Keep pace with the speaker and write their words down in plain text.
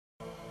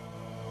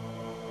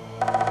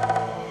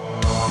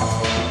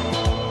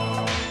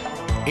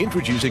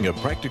Introducing a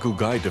practical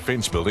guide to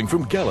fence building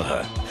from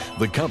Gallagher,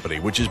 the company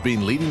which has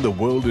been leading the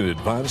world in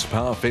advanced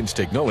power fence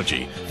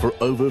technology for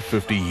over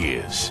 50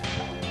 years.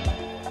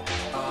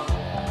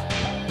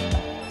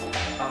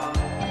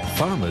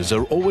 Farmers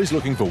are always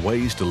looking for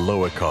ways to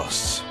lower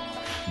costs.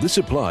 This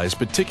applies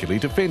particularly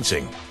to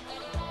fencing.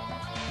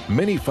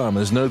 Many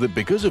farmers know that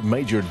because of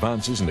major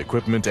advances in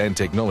equipment and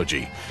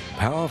technology,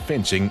 power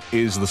fencing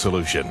is the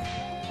solution.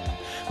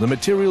 The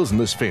materials in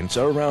this fence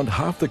are around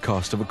half the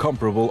cost of a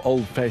comparable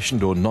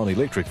old-fashioned or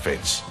non-electric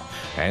fence,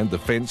 and the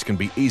fence can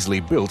be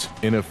easily built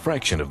in a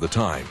fraction of the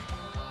time.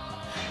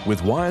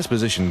 With wires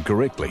positioned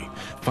correctly,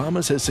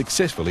 farmers have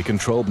successfully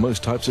controlled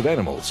most types of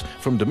animals,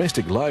 from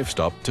domestic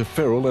livestock to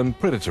feral and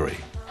predatory.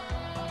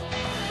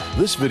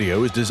 This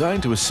video is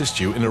designed to assist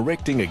you in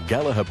erecting a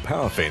Gallagher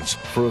power fence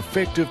for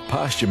effective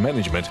pasture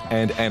management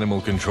and animal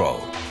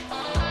control.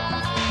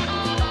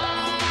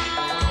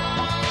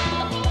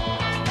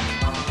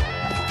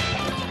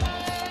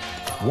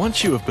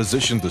 Once you have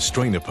positioned the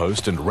strainer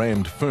post and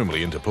rammed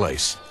firmly into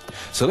place,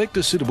 select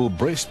a suitable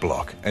breast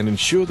block and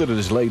ensure that it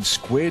is laid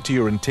square to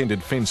your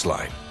intended fence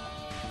line.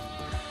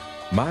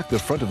 Mark the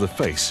front of the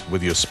face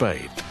with your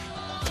spade.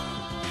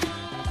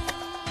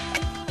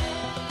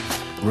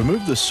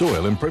 Remove the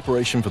soil in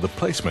preparation for the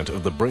placement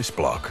of the breast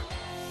block.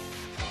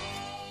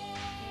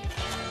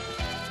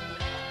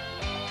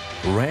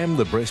 Ram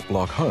the breast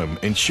block home,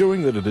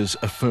 ensuring that it is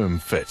a firm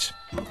fit.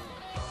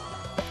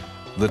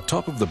 The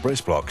top of the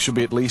breast block should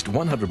be at least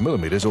 100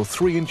 millimeters or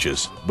 3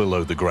 inches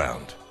below the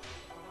ground.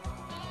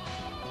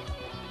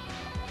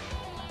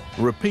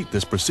 Repeat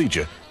this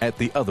procedure at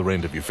the other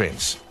end of your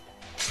fence.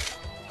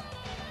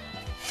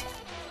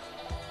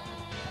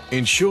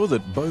 Ensure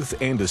that both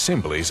end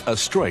assemblies are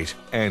straight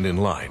and in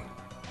line.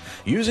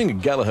 Using a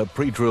Gallagher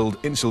pre-drilled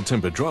insul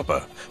timber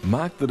dropper,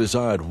 mark the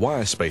desired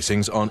wire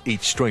spacings on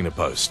each strainer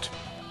post.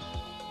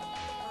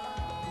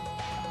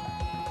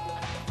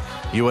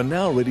 You are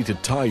now ready to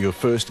tie your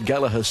first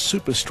Gallagher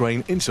Super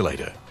Strain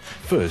insulator.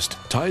 First,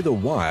 tie the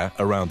wire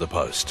around the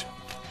post.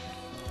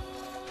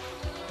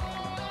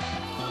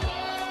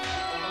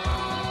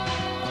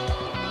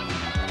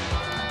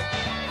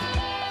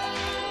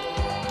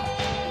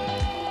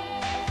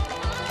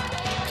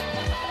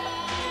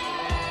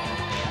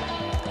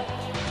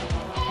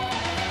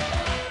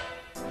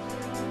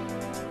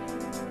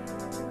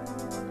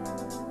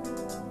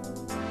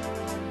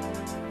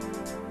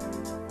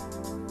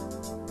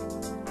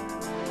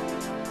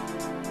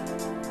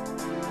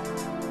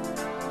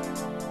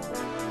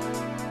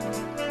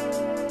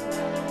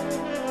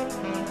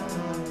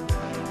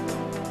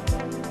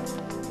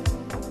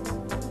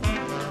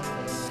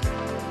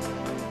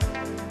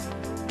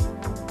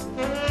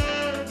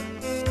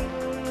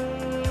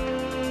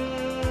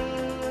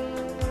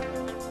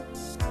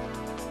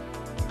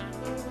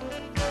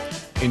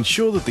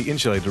 Ensure that the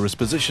insulator is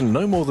positioned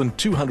no more than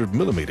 200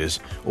 millimeters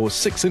or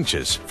 6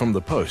 inches from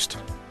the post,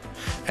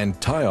 and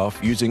tie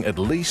off using at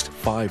least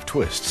 5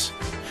 twists.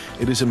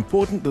 It is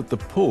important that the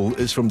pull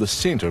is from the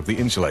center of the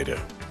insulator.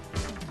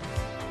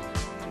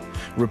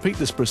 Repeat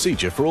this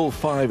procedure for all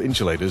 5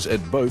 insulators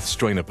at both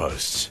strainer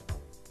posts.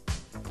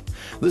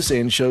 This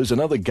end shows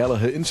another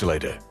Gallagher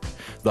insulator,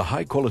 the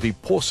high-quality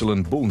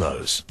porcelain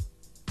bullnose.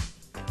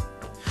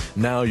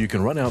 Now you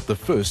can run out the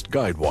first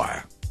guide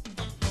wire.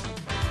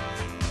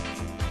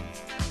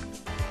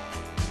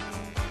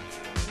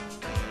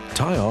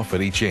 Tie off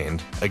at each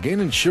end,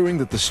 again ensuring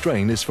that the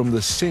strain is from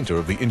the center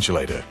of the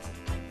insulator.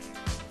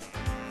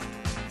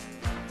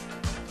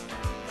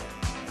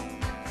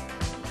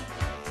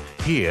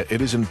 Here, it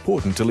is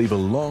important to leave a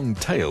long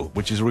tail,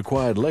 which is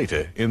required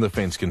later in the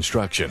fence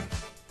construction.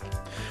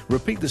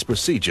 Repeat this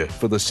procedure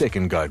for the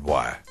second guide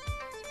wire.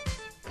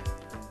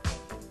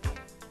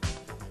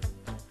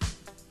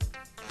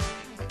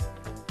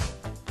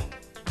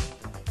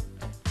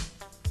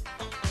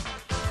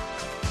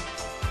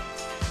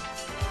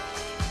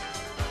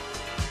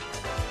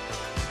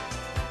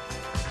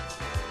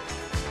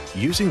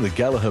 Using the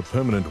Gallagher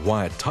permanent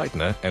wire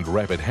tightener and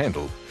rapid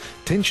handle,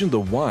 tension the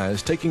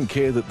wires, taking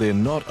care that they're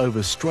not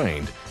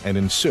overstrained, and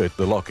insert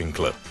the locking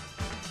clip.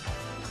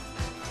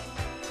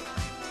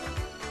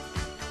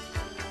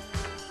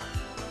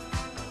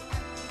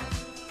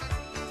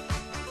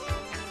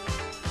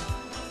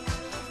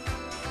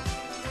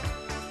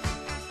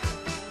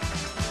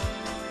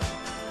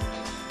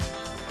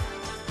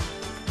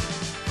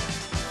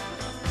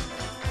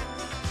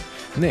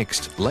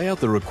 Next, lay out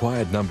the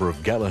required number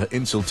of Gallagher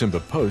insul timber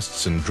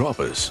posts and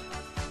droppers.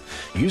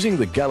 Using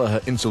the Gallagher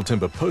insul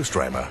timber post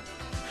rammer,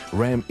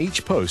 ram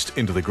each post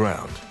into the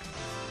ground.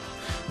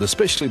 The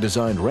specially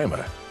designed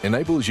rammer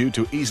enables you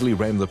to easily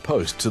ram the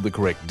post to the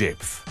correct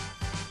depth.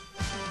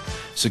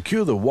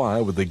 Secure the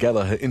wire with the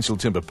Gallagher insul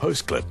timber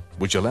post clip,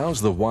 which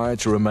allows the wire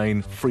to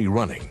remain free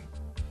running.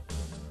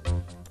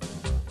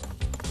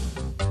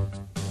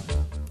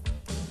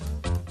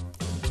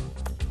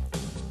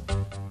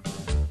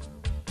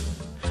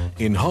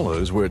 In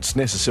hollows where it's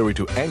necessary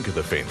to anchor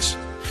the fence,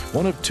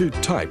 one of 2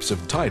 types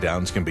of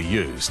tie-downs can be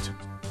used.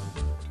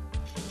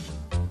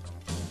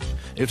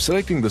 If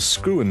selecting the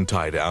screw and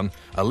tie down,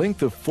 a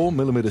length of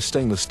 4mm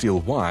stainless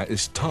steel wire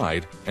is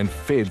tied and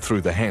fed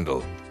through the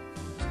handle.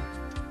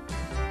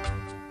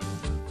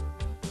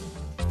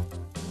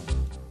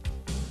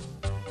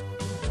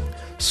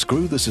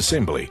 Screw this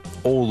assembly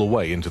all the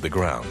way into the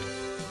ground.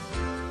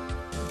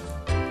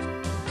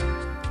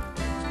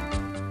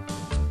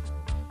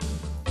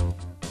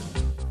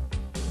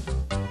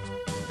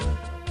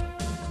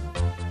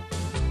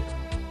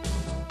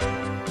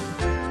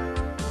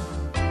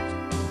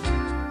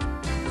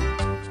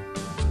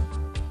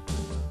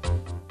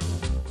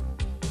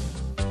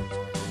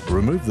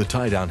 Remove the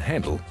tie-down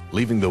handle,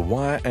 leaving the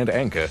wire and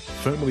anchor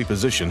firmly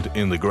positioned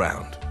in the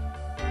ground.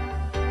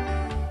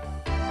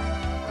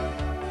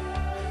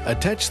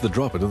 Attach the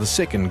dropper to the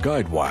second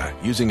guide wire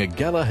using a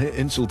Gallagher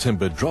insul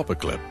timber dropper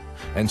clip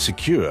and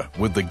secure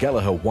with the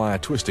Gallagher wire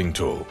twisting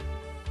tool.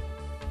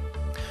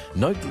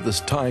 Note that this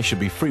tie should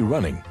be free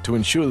running to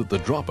ensure that the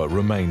dropper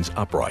remains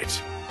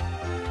upright.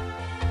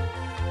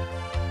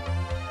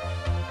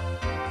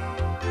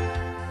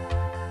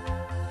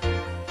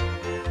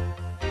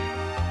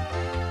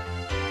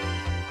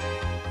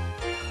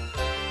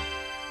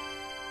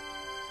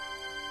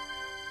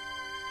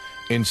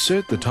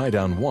 Insert the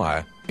tie-down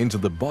wire into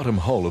the bottom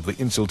hole of the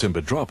insul timber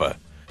dropper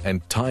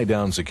and tie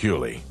down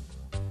securely.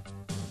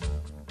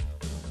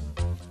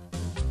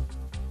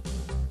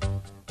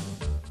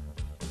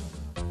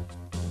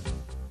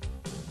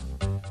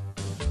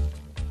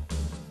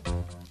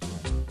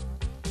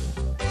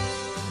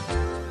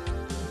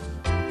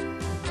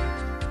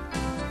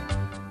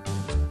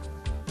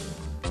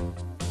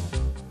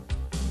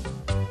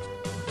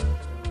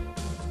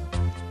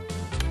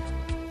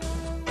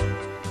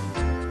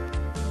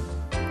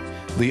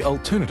 The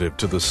alternative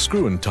to the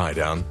screw and tie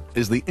down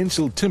is the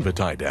insul timber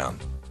tie down.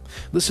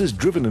 This is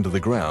driven into the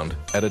ground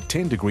at a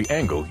 10-degree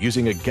angle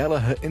using a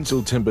Gallagher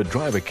insul timber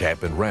driver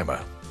cap and rammer.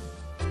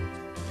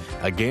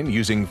 Again,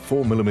 using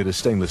 4mm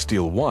stainless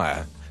steel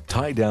wire,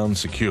 tie down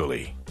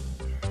securely.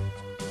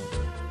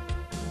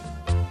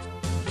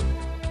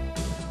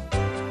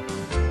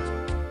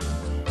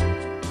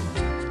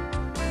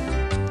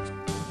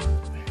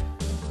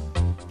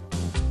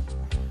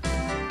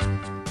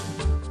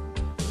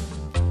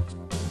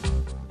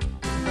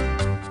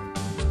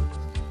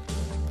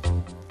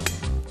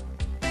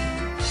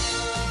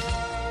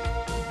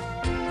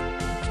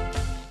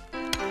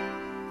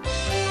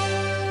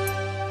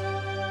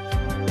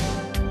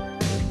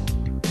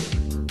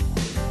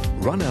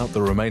 Run out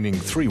the remaining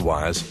 3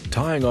 wires,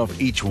 tying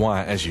off each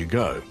wire as you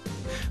go.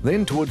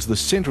 Then towards the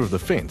center of the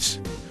fence,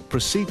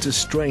 proceed to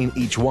strain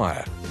each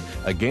wire.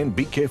 Again,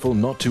 be careful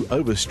not to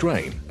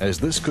overstrain, as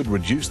this could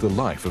reduce the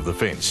life of the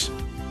fence.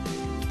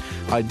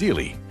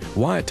 Ideally,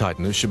 wire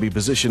tighteners should be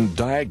positioned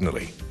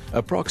diagonally,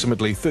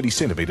 approximately 30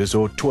 centimeters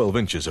or 12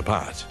 inches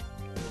apart.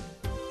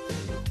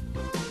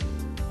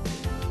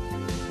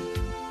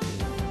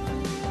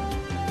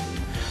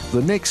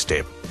 The next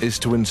step is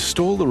to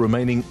install the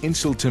remaining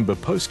insul timber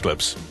post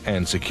clips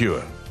and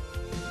secure.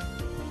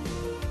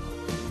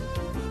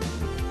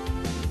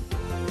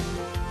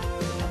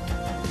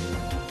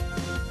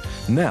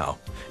 Now,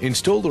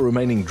 install the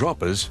remaining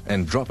droppers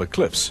and dropper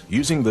clips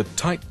using the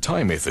tight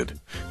tie method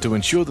to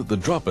ensure that the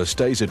dropper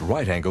stays at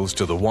right angles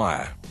to the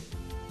wire.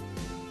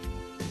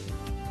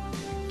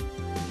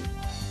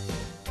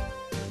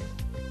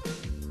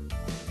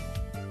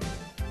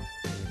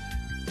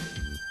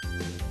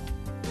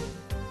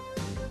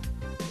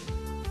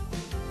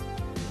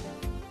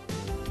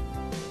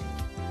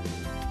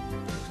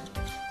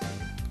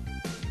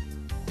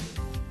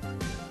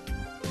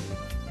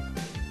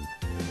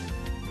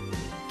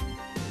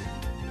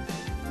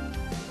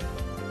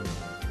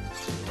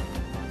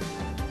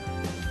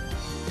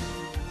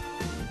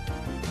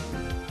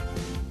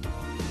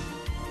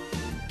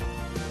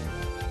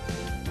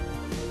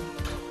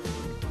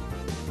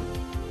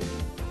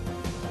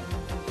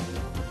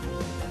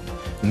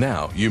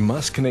 Now you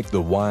must connect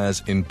the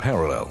wires in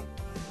parallel.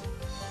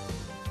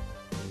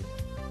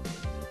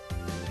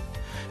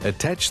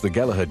 Attach the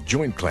Gallagher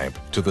joint clamp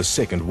to the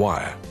second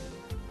wire.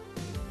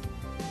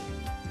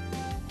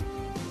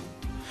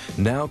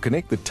 Now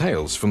connect the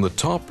tails from the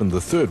top and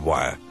the third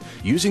wire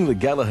using the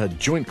Gallagher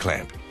joint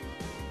clamp.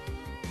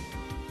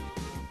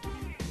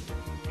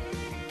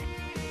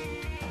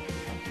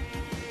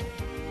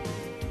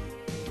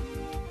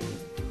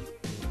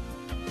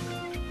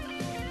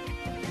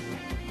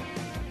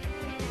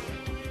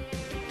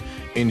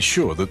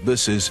 Ensure that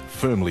this is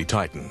firmly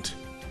tightened.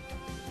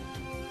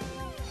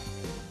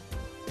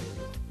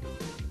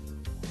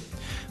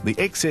 The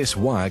excess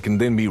wire can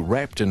then be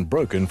wrapped and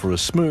broken for a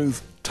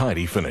smooth,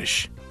 tidy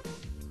finish.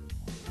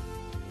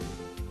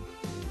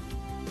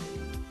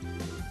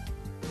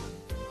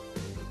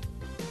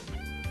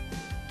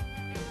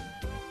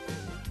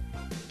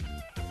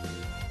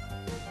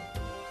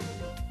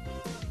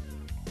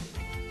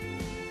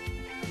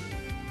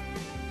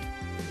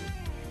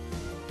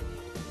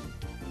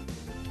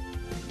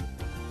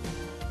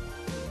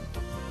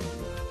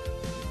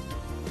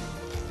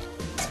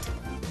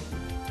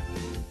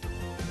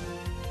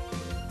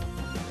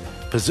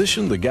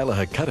 Position the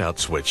Gallagher cutout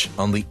switch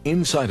on the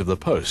inside of the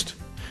post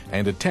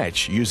and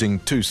attach using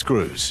 2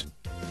 screws.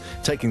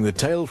 Taking the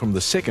tail from the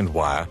second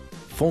wire,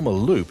 form a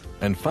loop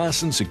and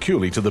fasten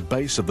securely to the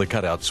base of the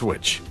cutout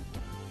switch.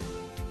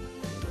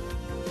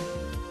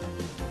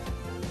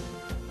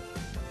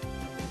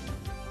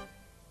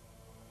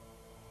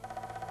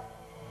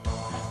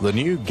 The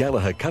new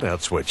Gallagher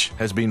cutout switch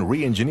has been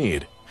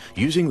re-engineered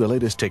using the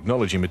latest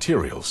technology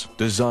materials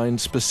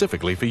designed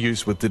specifically for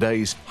use with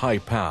today's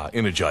high-power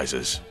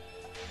energizers.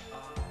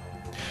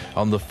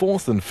 On the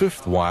 4th and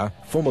 5th wire,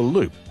 form a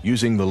loop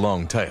using the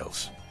long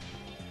tails.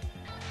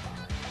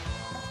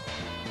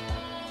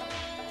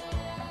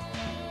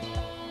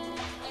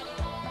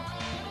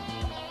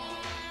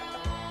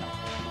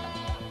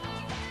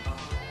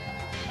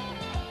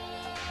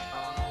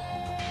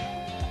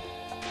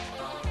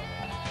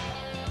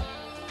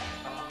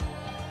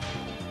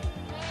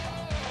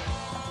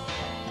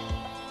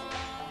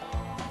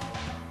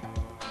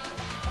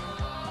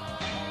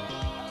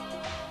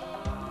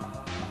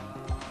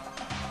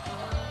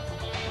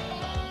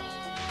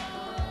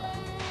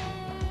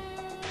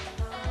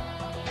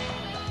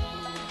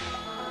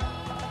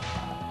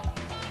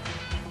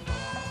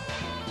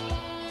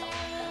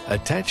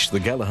 Attach the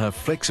Gallagher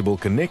flexible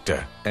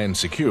connector and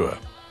secure.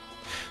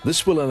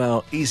 This will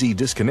allow easy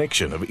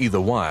disconnection of either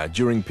wire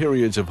during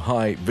periods of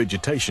high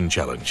vegetation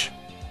challenge.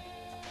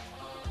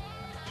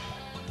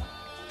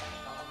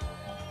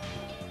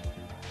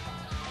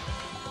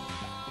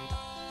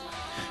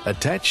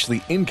 Attach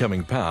the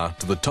incoming power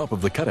to the top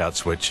of the cutout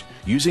switch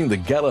using the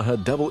Gallagher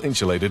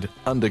double-insulated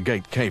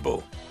undergate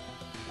cable.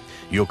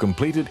 Your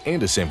completed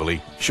end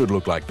assembly should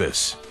look like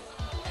this.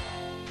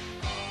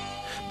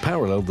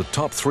 Parallel the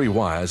top 3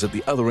 wires at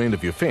the other end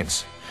of your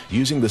fence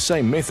using the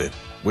same method,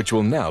 which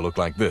will now look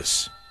like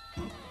this.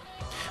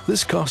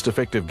 This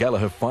cost-effective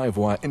Gallagher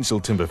 5-wire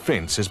insul timber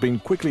fence has been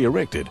quickly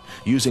erected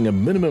using a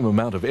minimum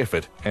amount of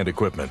effort and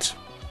equipment.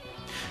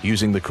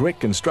 Using the correct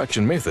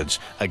construction methods,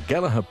 a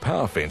Gallagher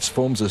power fence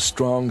forms a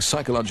strong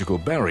psychological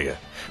barrier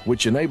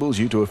which enables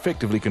you to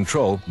effectively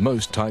control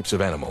most types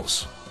of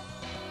animals.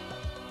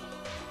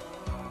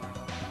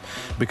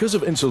 Because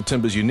of insul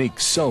timber's unique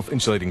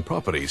self-insulating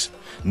properties,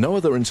 no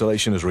other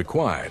insulation is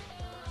required.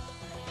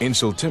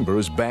 Insul timber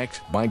is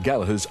backed by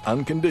Gallagher's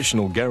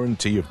unconditional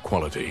guarantee of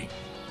quality.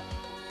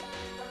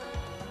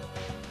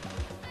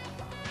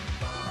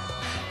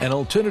 An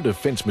alternative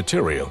fence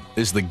material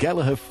is the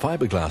Gallagher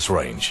fiberglass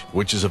range,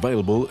 which is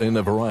available in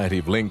a variety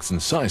of lengths and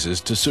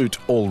sizes to suit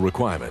all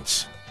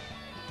requirements.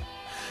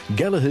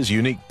 Gallagher's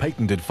unique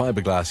patented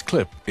fiberglass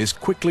clip is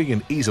quickly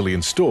and easily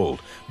installed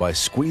by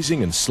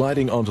squeezing and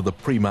sliding onto the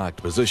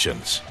pre-marked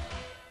positions.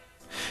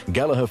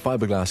 Gallagher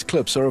fiberglass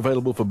clips are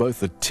available for both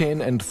the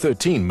 10 and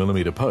 13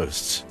 mm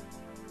posts.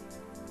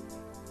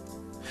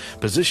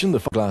 Position the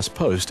fiberglass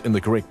post in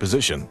the correct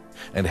position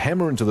and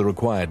hammer into the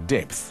required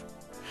depth.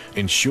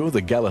 Ensure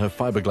the Gallagher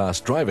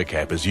fiberglass driver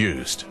cap is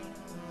used.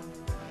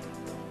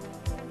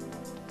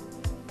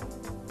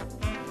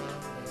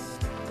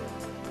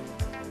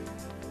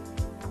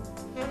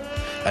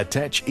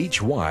 Attach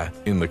each wire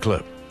in the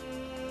clip.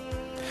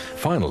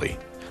 Finally,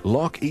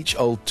 lock each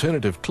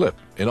alternative clip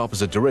in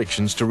opposite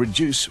directions to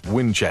reduce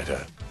wind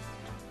chatter.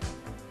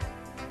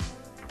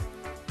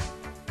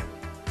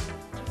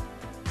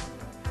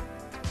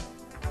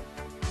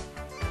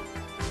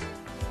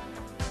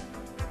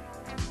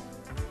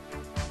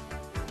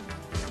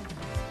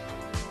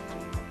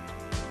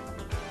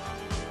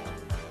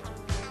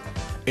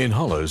 In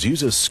hollows,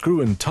 use a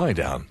screw and tie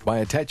down by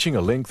attaching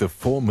a length of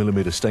 4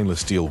 mm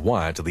stainless steel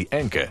wire to the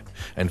anchor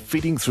and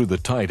feeding through the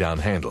tie down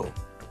handle.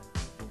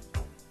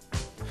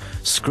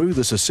 Screw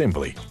this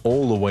assembly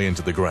all the way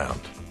into the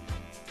ground.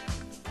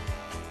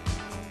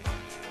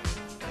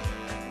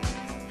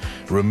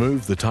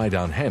 Remove the tie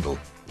down handle,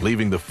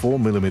 leaving the 4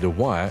 mm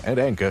wire and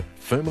anchor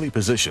firmly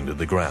positioned in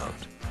the ground.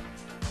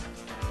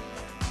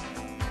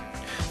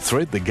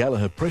 Thread the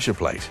Gallagher pressure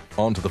plate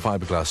onto the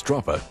fiberglass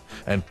dropper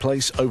and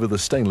place over the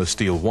stainless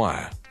steel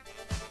wire.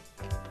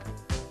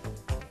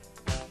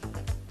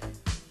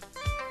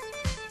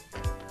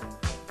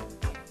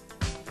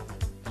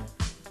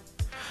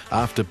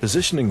 After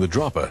positioning the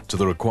dropper to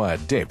the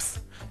required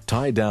depth,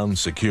 tie down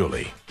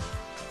securely.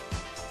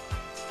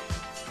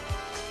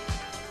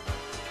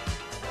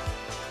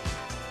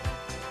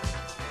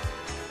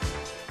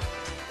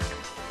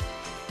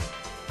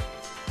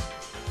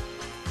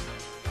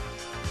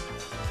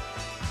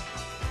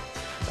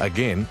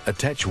 Again,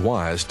 attach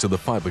wires to the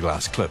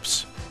fiberglass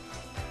clips.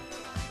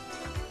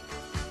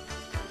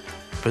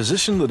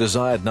 Position the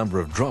desired number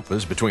of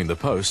droppers between the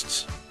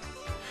posts.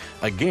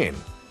 Again,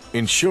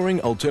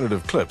 ensuring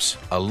alternative clips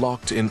are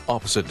locked in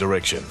opposite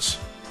directions.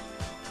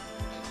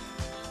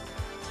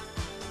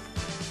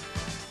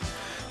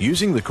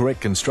 Using the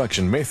correct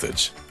construction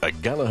methods, a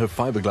Gallagher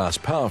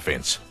fiberglass power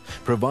fence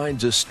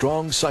provides a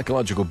strong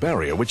psychological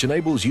barrier which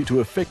enables you to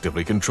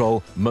effectively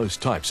control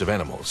most types of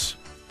animals.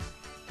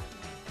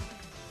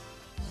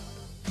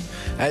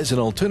 As an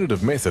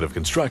alternative method of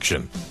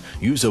construction,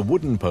 use a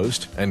wooden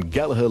post and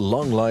Gallagher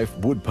Long Life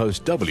Wood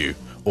Post W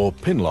or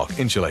pin lock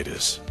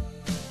insulators.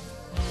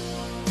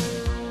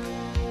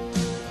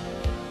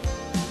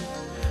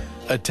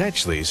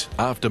 Attach these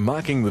after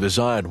marking the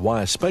desired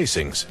wire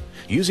spacings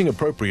using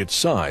appropriate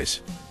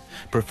size,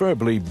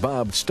 preferably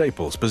barbed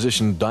staples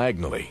positioned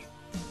diagonally.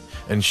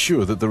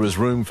 Ensure that there is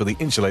room for the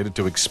insulator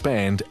to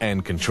expand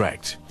and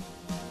contract.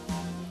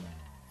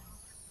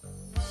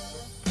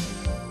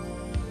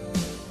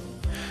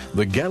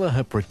 The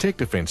Gallagher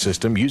protector fence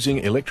system using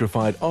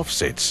electrified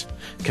offsets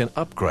can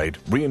upgrade,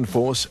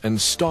 reinforce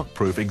and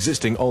stock-proof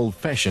existing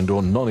old-fashioned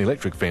or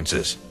non-electric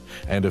fences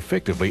and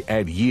effectively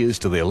add years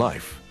to their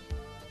life.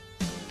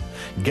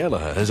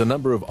 Gallagher has a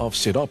number of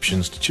offset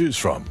options to choose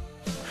from.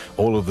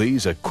 All of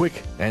these are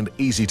quick and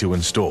easy to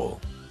install.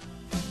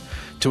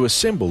 To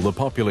assemble the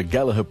popular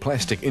Gallagher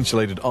plastic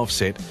insulated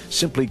offset,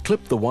 simply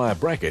clip the wire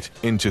bracket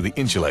into the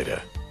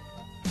insulator.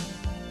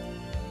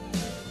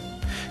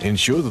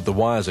 Ensure that the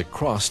wires are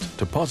crossed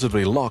to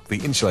positively lock the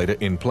insulator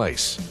in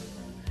place.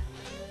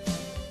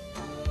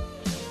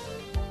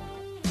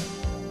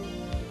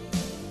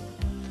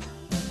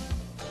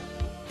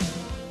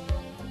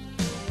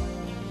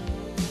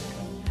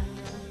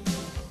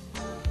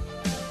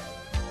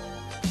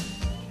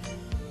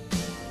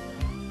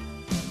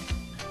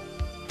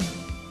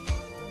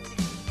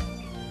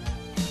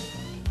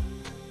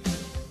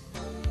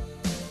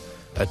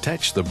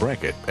 Attach the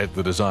bracket at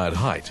the desired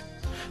height,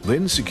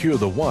 then secure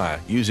the wire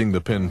using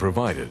the pin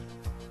provided.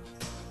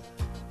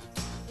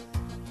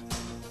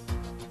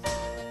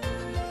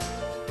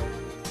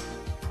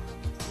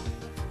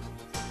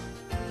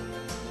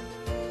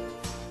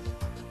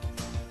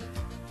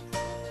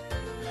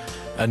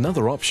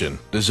 Another option,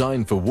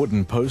 designed for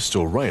wooden posts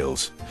or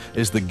rails,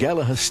 is the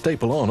Gallagher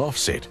staple-on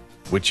offset,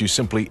 which you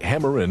simply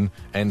hammer in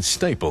and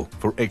staple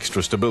for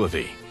extra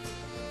stability.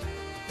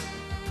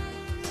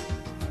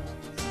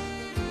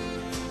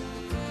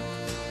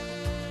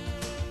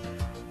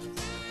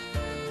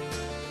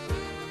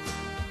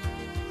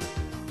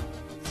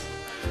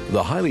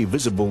 The highly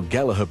visible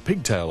Gallagher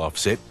pigtail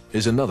offset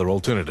is another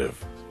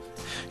alternative.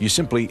 You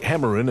simply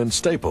hammer in and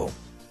staple.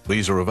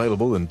 These are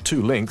available in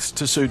 2 lengths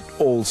to suit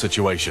all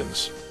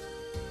situations.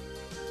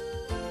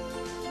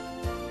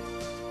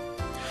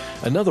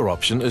 Another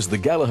option is the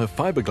Gallagher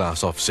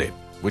fiberglass offset,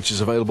 which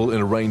is available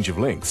in a range of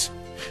lengths.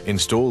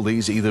 Install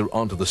these either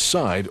onto the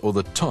side or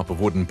the top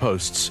of wooden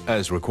posts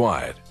as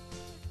required.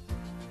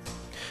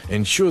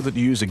 Ensure that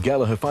you use a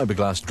Gallagher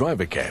fiberglass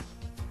driver cap.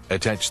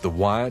 Attach the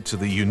wire to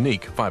the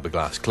unique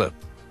fiberglass clip.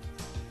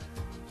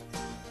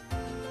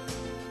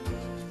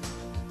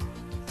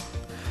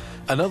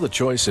 Another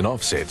choice in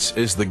offsets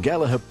is the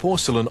Gallagher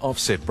porcelain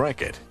offset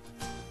bracket.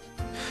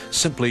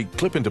 Simply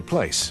clip into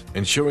place,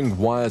 ensuring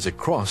wires are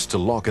crossed to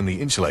lock in the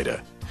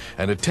insulator,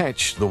 and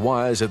attach the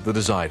wires at the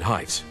desired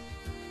height.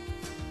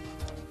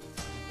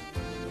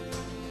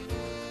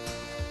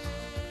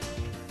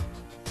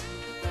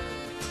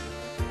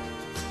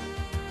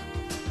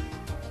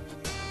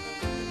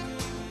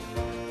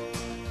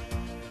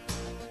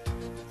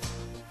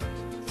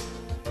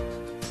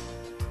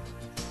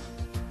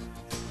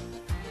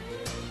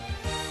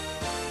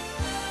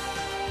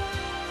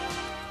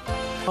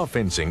 Our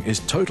fencing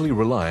is totally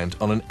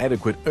reliant on an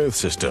adequate earth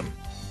system.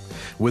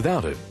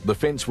 Without it, the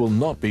fence will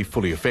not be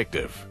fully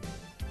effective.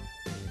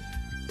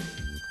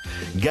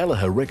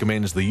 Gallagher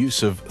recommends the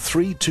use of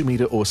 3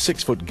 2-meter or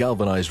 6-foot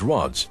galvanized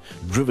rods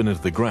driven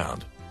into the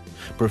ground,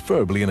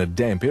 preferably in a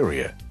damp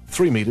area,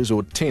 3 meters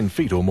or 10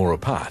 feet or more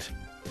apart.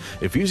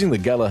 If using the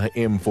Gallagher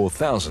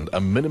M4000,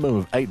 a minimum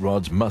of 8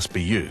 rods must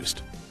be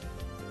used.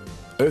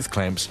 Earth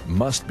clamps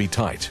must be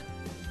tight.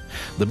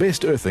 The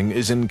best earthing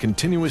is in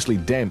continuously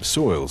damp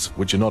soils,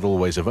 which are not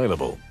always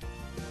available.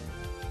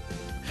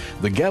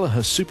 The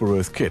Gallagher Super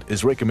Earth Kit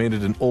is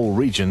recommended in all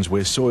regions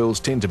where soils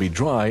tend to be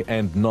dry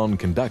and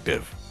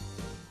non-conductive.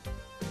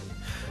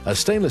 A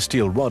stainless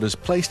steel rod is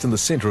placed in the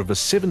center of a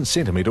 7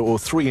 centimeter or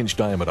 3-inch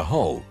diameter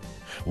hole,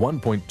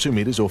 1.2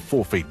 meters or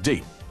 4 feet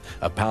deep.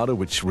 A powder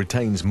which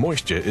retains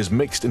moisture is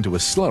mixed into a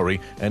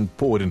slurry and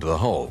poured into the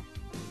hole.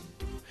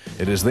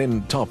 It is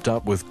then topped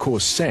up with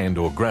coarse sand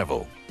or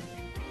gravel.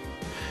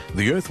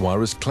 The earth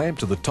wire is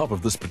clamped to the top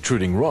of this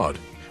protruding rod,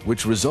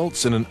 which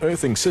results in an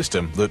earthing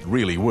system that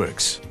really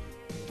works.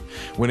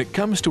 When it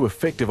comes to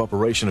effective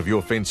operation of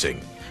your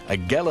fencing, a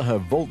Gallagher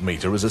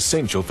voltmeter is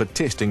essential for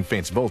testing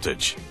fence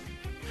voltage.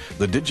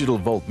 The digital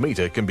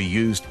voltmeter can be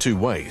used 2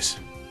 ways.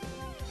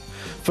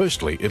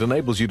 Firstly, it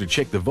enables you to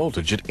check the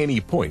voltage at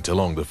any point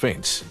along the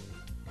fence.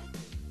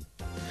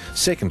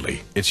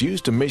 Secondly, it's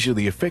used to measure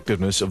the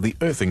effectiveness of the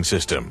earthing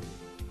system.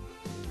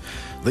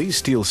 These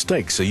steel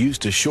stakes are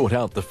used to short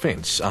out the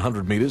fence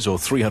 100 meters or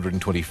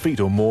 320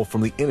 feet or more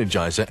from the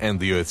energizer and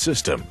the earth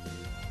system.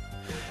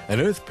 An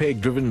earth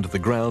peg driven into the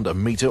ground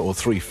 1 meter or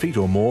 3 feet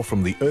or more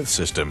from the earth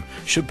system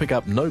should pick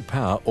up no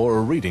power or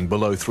a reading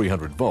below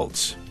 300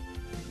 volts.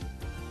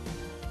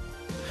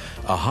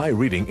 A high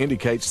reading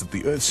indicates that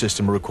the earth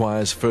system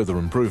requires further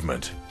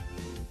improvement.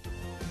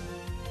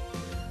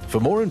 For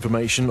more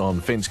information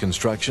on fence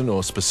construction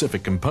or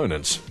specific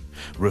components,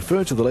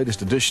 refer to the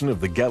latest edition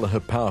of the Gallagher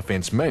Power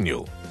Fence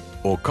Manual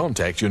or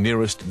contact your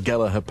nearest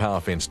Gallagher power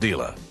fence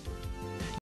dealer.